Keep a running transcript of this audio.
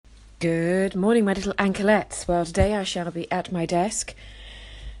Good morning, my little anklets. Well, today I shall be at my desk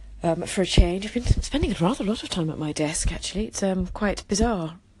for a change. I've been spending a rather lot of time at my desk, actually. It's quite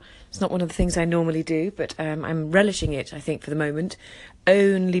bizarre. It's not one of the things I normally do, but I'm relishing it, I think, for the moment,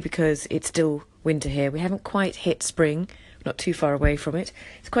 only because it's still winter here. We haven't quite hit spring, not too far away from it.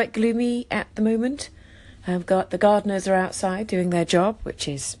 It's quite gloomy at the moment. The gardeners are outside doing their job, which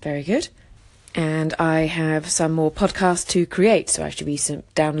is very good. And I have some more podcasts to create, so I should be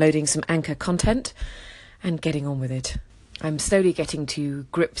downloading some Anchor content and getting on with it. I'm slowly getting to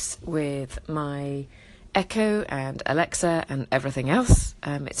grips with my Echo and Alexa and everything else.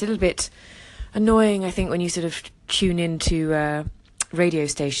 It's a little bit annoying, I think, when you sort of tune into radio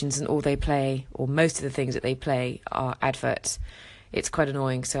stations and all they play, or most of the things that they play, are adverts. It's quite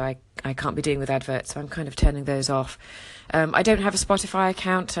annoying, so I can't be doing with adverts, so I'm kind of turning those off. I don't have a Spotify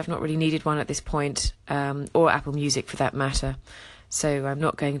account. I've not really needed one at this point, or Apple Music for that matter, so I'm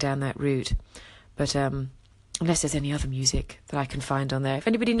not going down that route. But unless there's any other music that I can find on there. If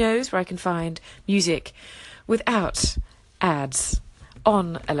anybody knows where I can find music without ads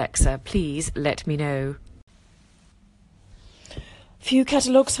on Alexa, please let me know. Few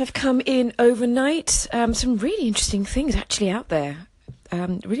catalogues have come in overnight. Some really interesting things actually out there.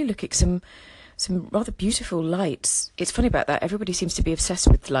 Really look at some rather beautiful lights. It's funny about that. Everybody seems to be obsessed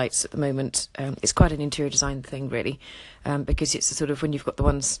with lights at the moment. It's quite an interior design thing, really, because it's the sort of when you've got the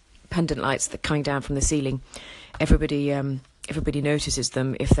ones pendant lights that are coming down from the ceiling. Everybody notices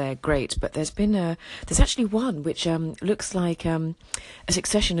them if they're great. But there's actually one which looks like a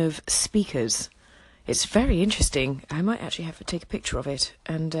succession of speakers. It's very interesting. I might actually have to take a picture of it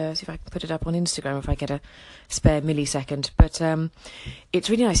and see if I can put it up on Instagram if I get a spare millisecond. But it's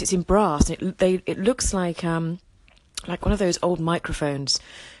really nice. It's in brass. It looks like one of those old microphones.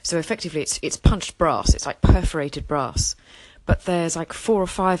 So effectively, it's punched brass. It's like perforated brass. But there's like 4 or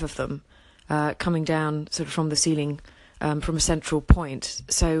 5 of them coming down sort of from the ceiling from a central point.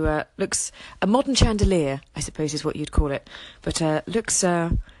 So looks a modern chandelier, I suppose, is what you'd call it. But looks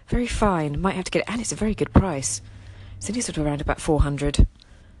very fine. Might have to get it, and it's a very good price. It's only sort of around about 400,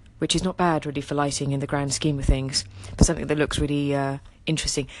 which is not bad really for lighting in the grand scheme of things, for something that looks really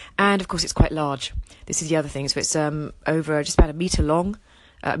interesting. And of course it's quite large. This is the other thing. So it's over just about a metre long,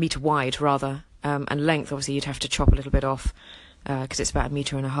 a metre wide rather, and length obviously you'd have to chop a little bit off because it's about 1.5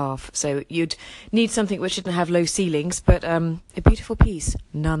 metres. So you'd need something which didn't have low ceilings, but a beautiful piece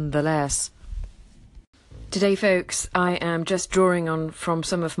nonetheless. Today, folks, I am just drawing on from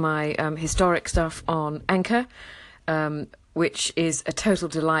some of my historic stuff on Anchor, which is a total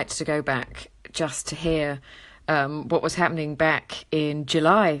delight to go back just to hear what was happening back in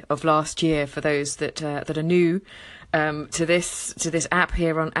July of last year. For those that are new to this app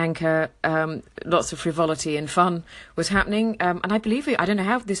here on Anchor, lots of frivolity and fun was happening, and I believe I don't know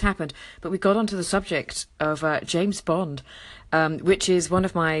how this happened, but we got onto the subject of James Bond. Which is one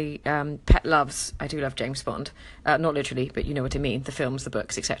of my pet loves. I do love James Bond. Not literally, but you know what I mean. The films, the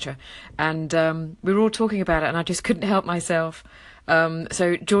books, etc. And we were all talking about it, and I just couldn't help myself.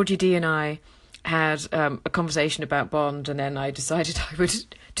 So Georgie D and I had a conversation about Bond, and then I decided I would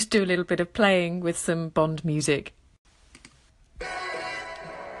just do a little bit of playing with some Bond music.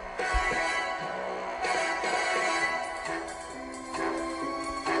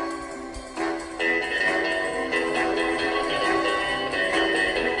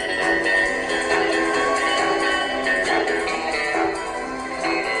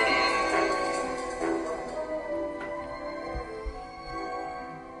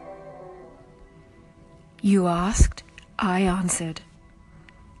 You asked, I answered.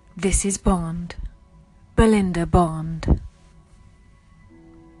 This is Bond. Belinda Bond.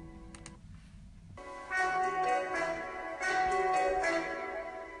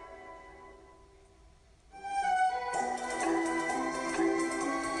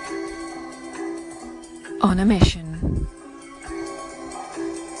 On a mission.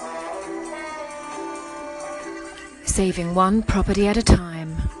 Saving one property at a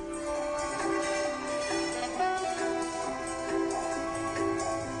time.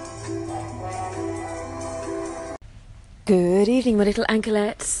 Good evening, my little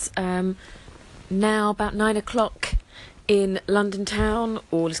anklets. Now about 9 o'clock in London town.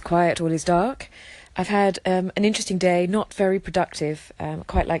 All is quiet, all is dark. I've had an interesting day, not very productive. I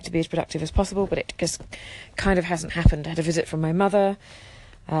quite like to be as productive as possible, but it just kind of hasn't happened. I had a visit from my mother,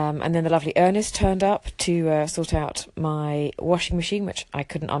 and then the lovely Ernest turned up to sort out my washing machine, which I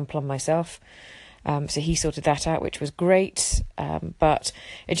couldn't unplumb myself. So he sorted that out, which was great, but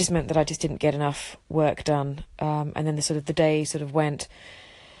it just meant that I just didn't get enough work done, and then the day sort of went.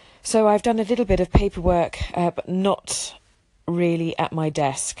 So I've done a little bit of paperwork, but not really at my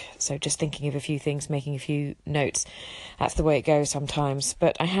desk. So just thinking of a few things, making a few notes. That's the way it goes sometimes.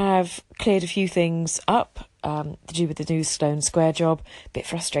 But I have cleared a few things up to do with the new Sloane Square job. A bit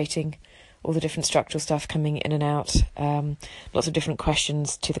frustrating. All the different structural stuff coming in and out. Lots of different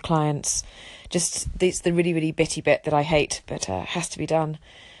questions to the clients. Just it's the really, really bitty bit that I hate, but has to be done.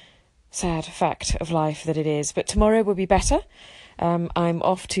 Sad fact of life that it is. But tomorrow will be better. I'm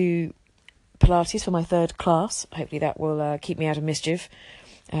off to Pilates for my 3rd class. Hopefully that will keep me out of mischief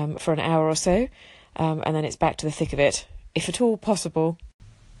for an hour or so. And then it's back to the thick of it, if at all possible.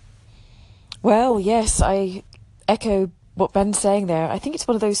 Well, yes, I echo what Ben's saying there. I think it's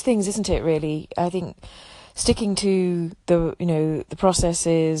one of those things, isn't it, really? I think sticking to the process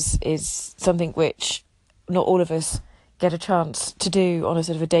is something which not all of us get a chance to do on a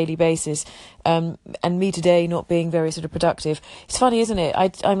sort of a daily basis. And me today not being very sort of productive. It's funny, isn't it?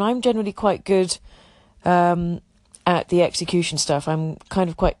 I'm generally quite good at the execution stuff. I'm kind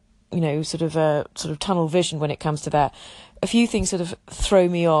of quite, sort of tunnel vision when it comes to that. A few things sort of throw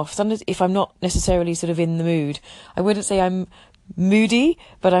me off. Sometimes if I'm not necessarily sort of in the mood, I wouldn't say I'm moody,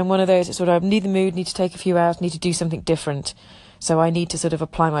 but I'm one of those that sort of need the mood, need to take a few hours, need to do something different. So I need to sort of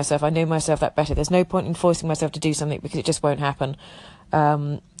apply myself. I know myself that better. There's no point in forcing myself to do something because it just won't happen.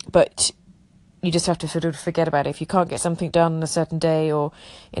 But you just have to sort of forget about it. If you can't get something done on a certain day or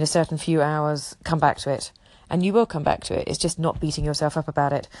in a certain few hours, come back to it. And you will come back to it. It's just not beating yourself up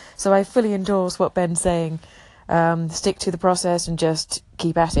about it. So I fully endorse what Ben's saying. Stick to the process and just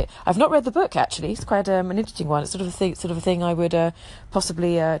keep at it. I've not read the book, actually. It's quite an interesting one. It's sort of a thing I would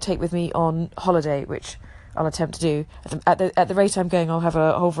possibly take with me on holiday, which I'll attempt to do. At the rate I'm going, I'll have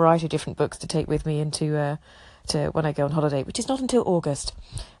a whole variety of different books to take with me into to when I go on holiday, which is not until August.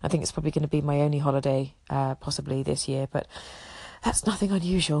 I think it's probably going to be my only holiday, possibly this year, but that's nothing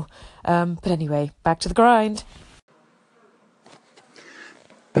unusual. But anyway, back to the grind.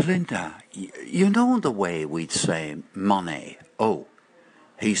 Belinda, you know the way we'd say Monet, oh,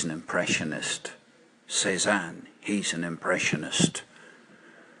 he's an impressionist. Cézanne, he's an impressionist.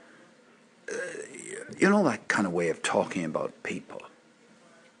 You know that kind of way of talking about people.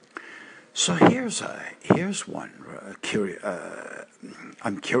 So here's one.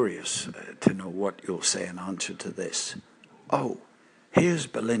 I'm curious to know what you'll say in answer to this. Oh, here's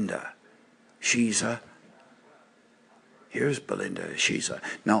Belinda. Here's Belinda.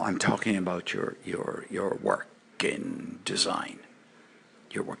 Now I'm talking about your work in design.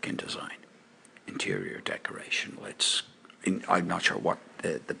 Your work in design, interior decoration. I'm not sure what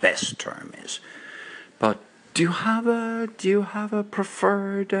the best term is. But do you have a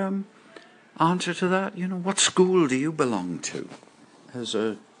preferred answer to that? What school do you belong to? As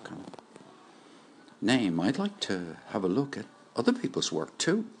a kind of name, I'd like to have a look at other people's work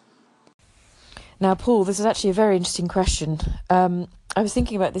too. Now, Paul, this is actually a very interesting question. I was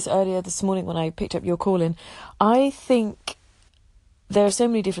thinking about this earlier this morning when I picked up your call in. I think there are so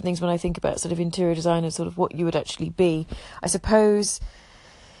many different things when I think about sort of interior design and sort of what you would actually be. I suppose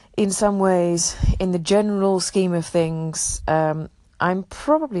in some ways, in the general scheme of things, I'm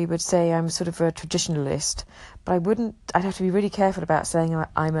probably would say I'm sort of a traditionalist, but I'd have to be really careful about saying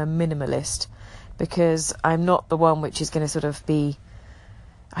I'm a minimalist, because I'm not the one which is going to sort of be,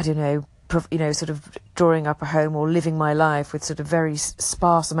 I don't know, sort of drawing up a home or living my life with sort of very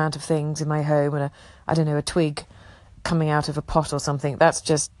sparse amount of things in my home and a twig coming out of a pot or something. That's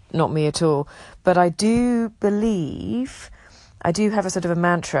just not me at all. But I do believe, I do have a sort of a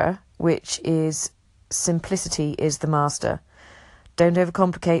mantra, which is simplicity is the master. Don't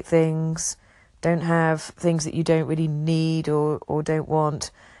overcomplicate things. Don't have things that you don't really need or don't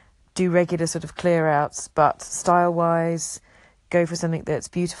want. Do regular sort of clear outs, but style-wise, go for something that's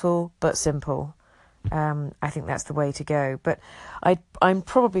beautiful but simple. I think that's the way to go. But I'm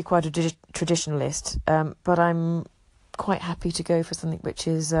probably quite a traditionalist, but I'm quite happy to go for something which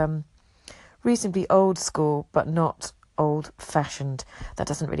is reasonably old school but not old-fashioned. That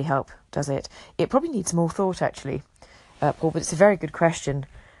doesn't really help, does it? It probably needs more thought, actually, Paul, but it's a very good question.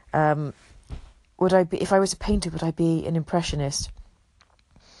 Would I be, if I was a painter, would I be an impressionist?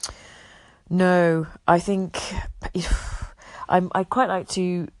 No, I think I quite like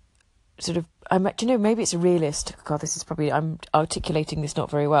to sort of, maybe it's a realist. God, I'm articulating this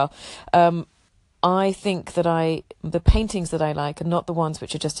not very well. I think that the paintings that I like are not the ones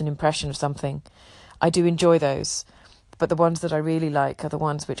which are just an impression of something. I do enjoy those, but the ones that I really like are the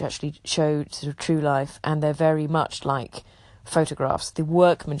ones which actually show sort of true life, and they're very much like photographs. The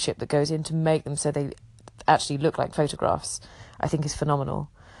workmanship that goes in to make them so they actually look like photographs, I think is phenomenal.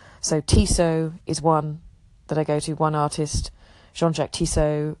 So Tissot is one that I go to, one artist, Jean-Jacques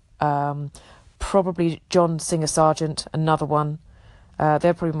Tissot, probably John Singer Sargent, another one.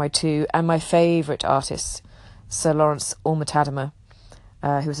 They're probably my two. And my favourite artist, Sir Lawrence Ormond-Hadamar,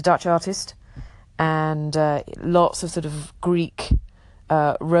 who was a Dutch artist, and lots of sort of Greek,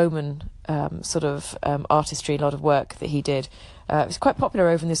 Roman artistry, a lot of work that he did. It's quite popular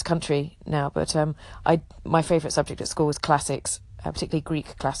over in this country now, but my favourite subject at school was classics, particularly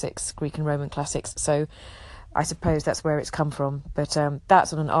Greek classics, Greek and Roman classics. So I suppose that's where it's come from. But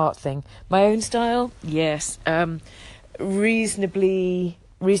that's on an art thing. My own style, yes, reasonably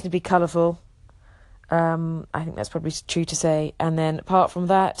colourful. I think that's probably true to say. And then apart from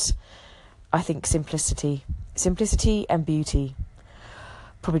that, I think simplicity and beauty.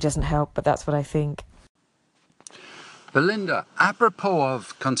 Probably doesn't help, but that's what I think. Belinda, apropos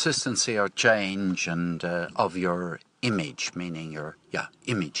of consistency or change and of your image, meaning your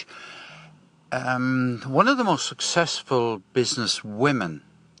image, one of the most successful business women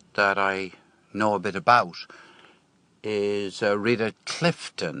that I know a bit about is Rita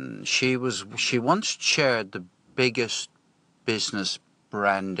Clifton. She once chaired the biggest business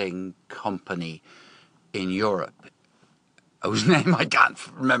branding company in Europe, whose name I can't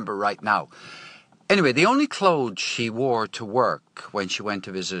remember right now. Anyway, the only clothes she wore to work when she went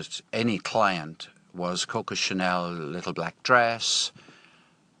to visit any client was Coco Chanel little black dress,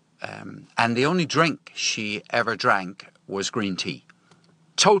 and the only drink she ever drank was green tea.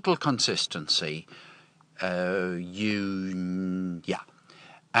 Total consistency. And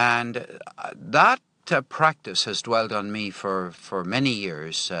that practice has dwelled on me for many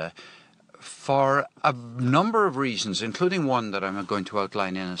years, for a number of reasons, including one that I'm going to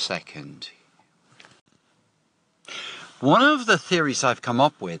outline in a second. One of the theories I've come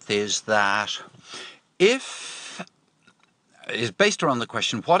up with is that is based around the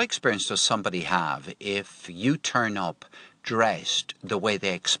question, what experience does somebody have if you turn up dressed the way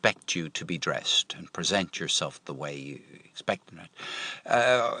they expect you to be dressed and present yourself the way you expect them?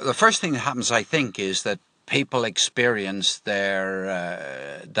 The first thing that happens, I think, is that people experience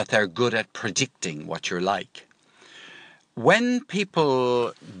that they're good at predicting what you're like. When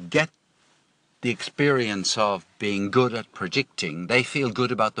people get the experience of being good at predicting, they feel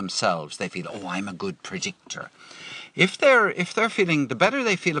good about themselves. They feel, oh, I'm a good predictor. If they're feeling, the better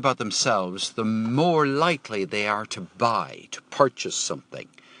they feel about themselves, the more likely they are to purchase something.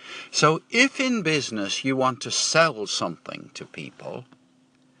 So if in business you want to sell something to people,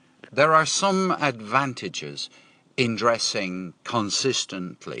 there are some advantages in dressing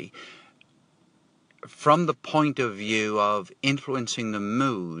consistently from the point of view of influencing the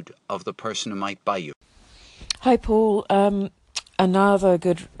mood of the person who might buy you. Hi, Paul. Another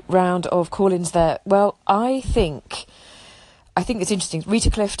good round of call-ins there. Well, I think it's interesting. Rita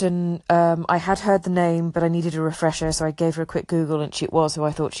Clifton, I had heard the name, but I needed a refresher, so I gave her a quick Google, and she was who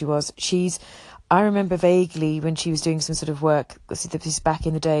I thought she was. I remember vaguely when she was doing some sort of work, this is back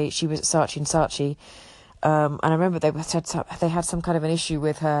in the day, she was at Saatchi & Saatchi, and I remember they had some kind of an issue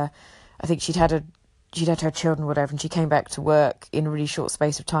with her. I think she'd had her children or whatever, and she came back to work in a really short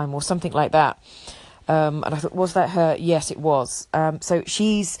space of time or something like that. And I thought, was that her? Yes, it was. So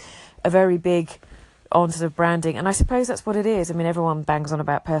she's a very big on sort of branding, and I suppose that's what it is. I mean, everyone bangs on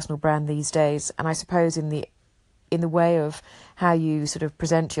about personal brand these days, and I suppose in the way of how you sort of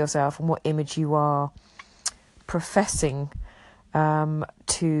present yourself and what image you are professing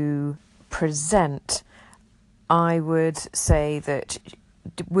to present, I would say that,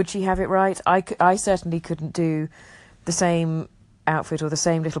 would she have it right? I certainly couldn't do the same outfit or the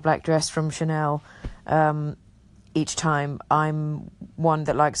same little black dress from Chanel each time. I'm one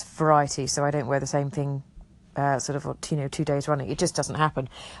that likes variety, so I don't wear the same thing 2 days running. It just doesn't happen.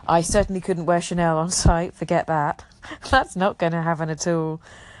 I certainly couldn't wear Chanel on site, forget that. That's not going to happen at all.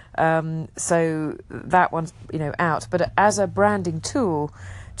 So that one's out. But as a branding tool,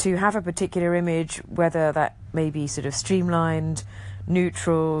 to have a particular image, whether that may be sort of streamlined,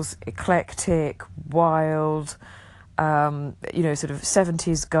 neutrals, eclectic, wild, sort of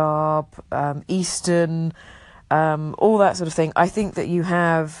 70s garb, Eastern, all that sort of thing. I think that you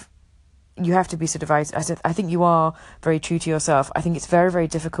have to be sort of, I think you are very true to yourself. I think it's very, very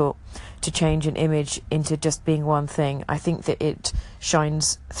difficult to change an image into just being one thing. I think that it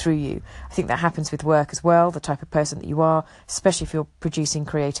shines through you. I think that happens with work as well, the type of person that you are, especially if you're producing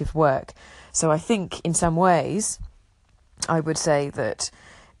creative work. So I think in some ways, I would say that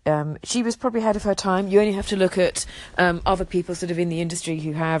she was probably ahead of her time. You only have to look at other people sort of in the industry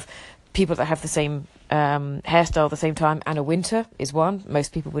who have people that have the same hairstyle at the same time. Anna Wintour is one.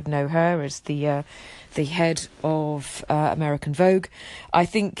 Most people would know her as the head of American Vogue. I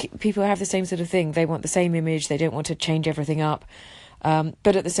think people have the same sort of thing. They want the same image. They don't want to change everything up.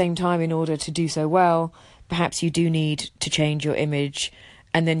 But at the same time, in order to do so well, perhaps you do need to change your image.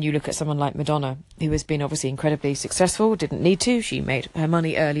 And then you look at someone like Madonna, who has been obviously incredibly successful, didn't need to. She made her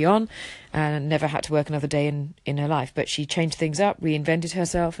money early on and never had to work another day in her life. But she changed things up, reinvented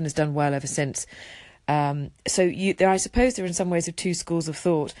herself, and has done well ever since. I suppose there are in some ways of two schools of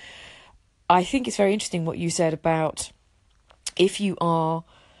thought. I think it's very interesting what you said about if you are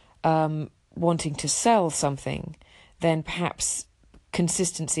wanting to sell something, then perhaps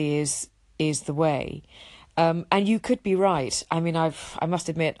consistency is the way. And you could be right. I mean, I must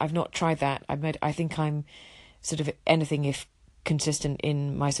admit, I've not tried that. I think I'm sort of anything if consistent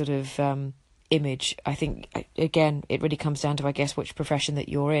in my sort of image. I think, again, it really comes down to, I guess, which profession that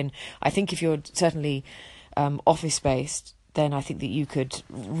you're in. I think if you're certainly office-based, then I think that you could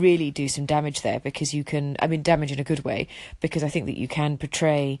really do some damage there, because you can, I mean, damage in a good way, because I think that you can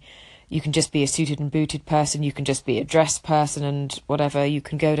portray, you can just be a suited and booted person, you can just be a dressed person and whatever, you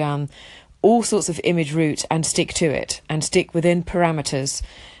can go down all sorts of image route and stick to it and stick within parameters,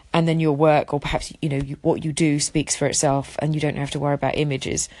 and then your work, or perhaps what you do, speaks for itself, and you don't have to worry about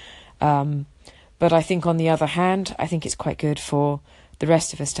images. But I think on the other hand, I think it's quite good for the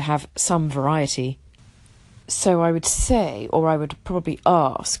rest of us to have some variety. So I would say, or I would probably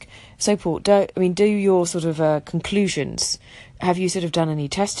ask, so Paul, do your sort of conclusions, have you sort of done any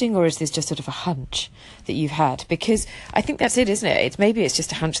testing, or is this just sort of a hunch that you've had? Because I think that's it, isn't it? Maybe it's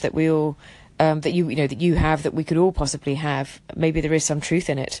just a hunch that we all, that you have, that we could all possibly have. Maybe there is some truth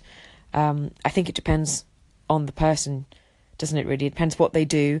in it. I think it depends on the person, doesn't it really? It depends what they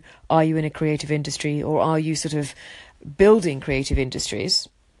do. Are you in a creative industry, or are you sort of building creative industries,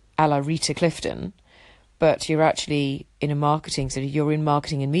 a la Rita Clifton, but you're actually in a marketing, so you're in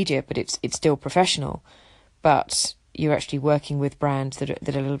marketing and media, but it's still professional, but you're actually working with brands that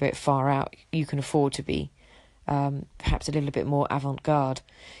are a little bit far out. You can afford to be perhaps a little bit more avant-garde.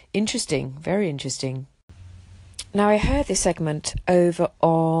 Interesting, very interesting. Now, I heard this segment over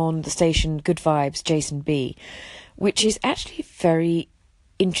on the station Good Vibes, Jason B, which is actually very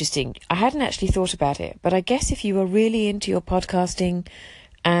interesting. I hadn't actually thought about it, but I guess if you were really into your podcasting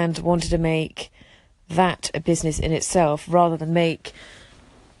and wanted to make that a business in itself, rather than make,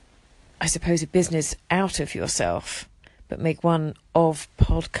 I suppose, a business out of yourself, but make one of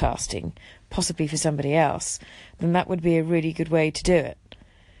podcasting, possibly for somebody else, then that would be a really good way to do it.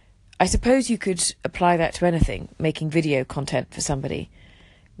 I suppose you could apply that to anything, making video content for somebody,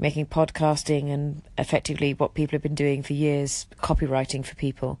 making podcasting and effectively what people have been doing for years, copywriting for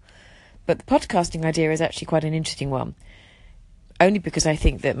people. But the podcasting idea is actually quite an interesting one, only because I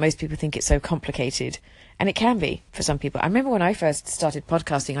think that most people think it's so complicated, and it can be for some people. I remember when I first started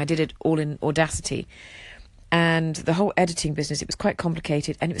podcasting, I did it all in Audacity, and the whole editing business, it was quite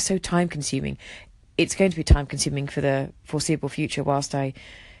complicated, and it was so time-consuming. It's going to be time-consuming for the foreseeable future, whilst I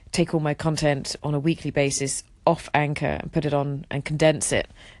take all my content on a weekly basis off Anchor and put it on and condense it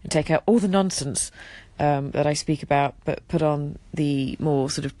and take out all the nonsense that I speak about, but put on the more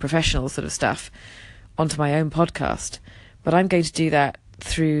sort of professional sort of stuff onto my own podcast. But I'm going to do that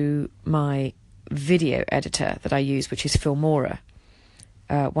through my video editor that I use, which is Filmora,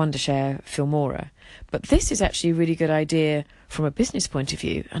 Wondershare Filmora. But this is actually a really good idea from a business point of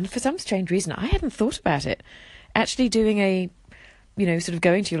view. And for some strange reason, I hadn't thought about it. Actually doing a, sort of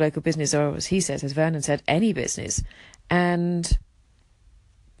going to your local business, or as he says, as Vernon said, any business, and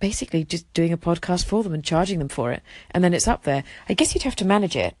basically just doing a podcast for them and charging them for it. And then it's up there. I guess you'd have to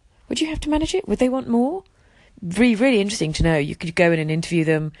manage it. Would you have to manage it? Would they want more? Really, really interesting to know. You could go in and interview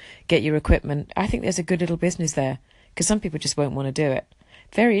them, get your equipment. I think there's a good little business there, because some people just won't want to do it.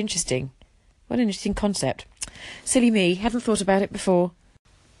 Very interesting. What an interesting concept. Silly me, hadn't thought about it before.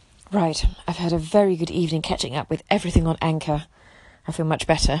 Right, I've had a very good evening catching up with everything on Anchor. I feel much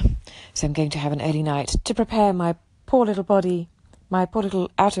better, so I'm going to have an early night to prepare my poor little body, my poor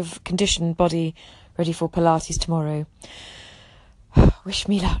little out-of-condition body, ready for Pilates tomorrow. Wish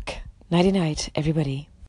me luck. Nighty-night, everybody.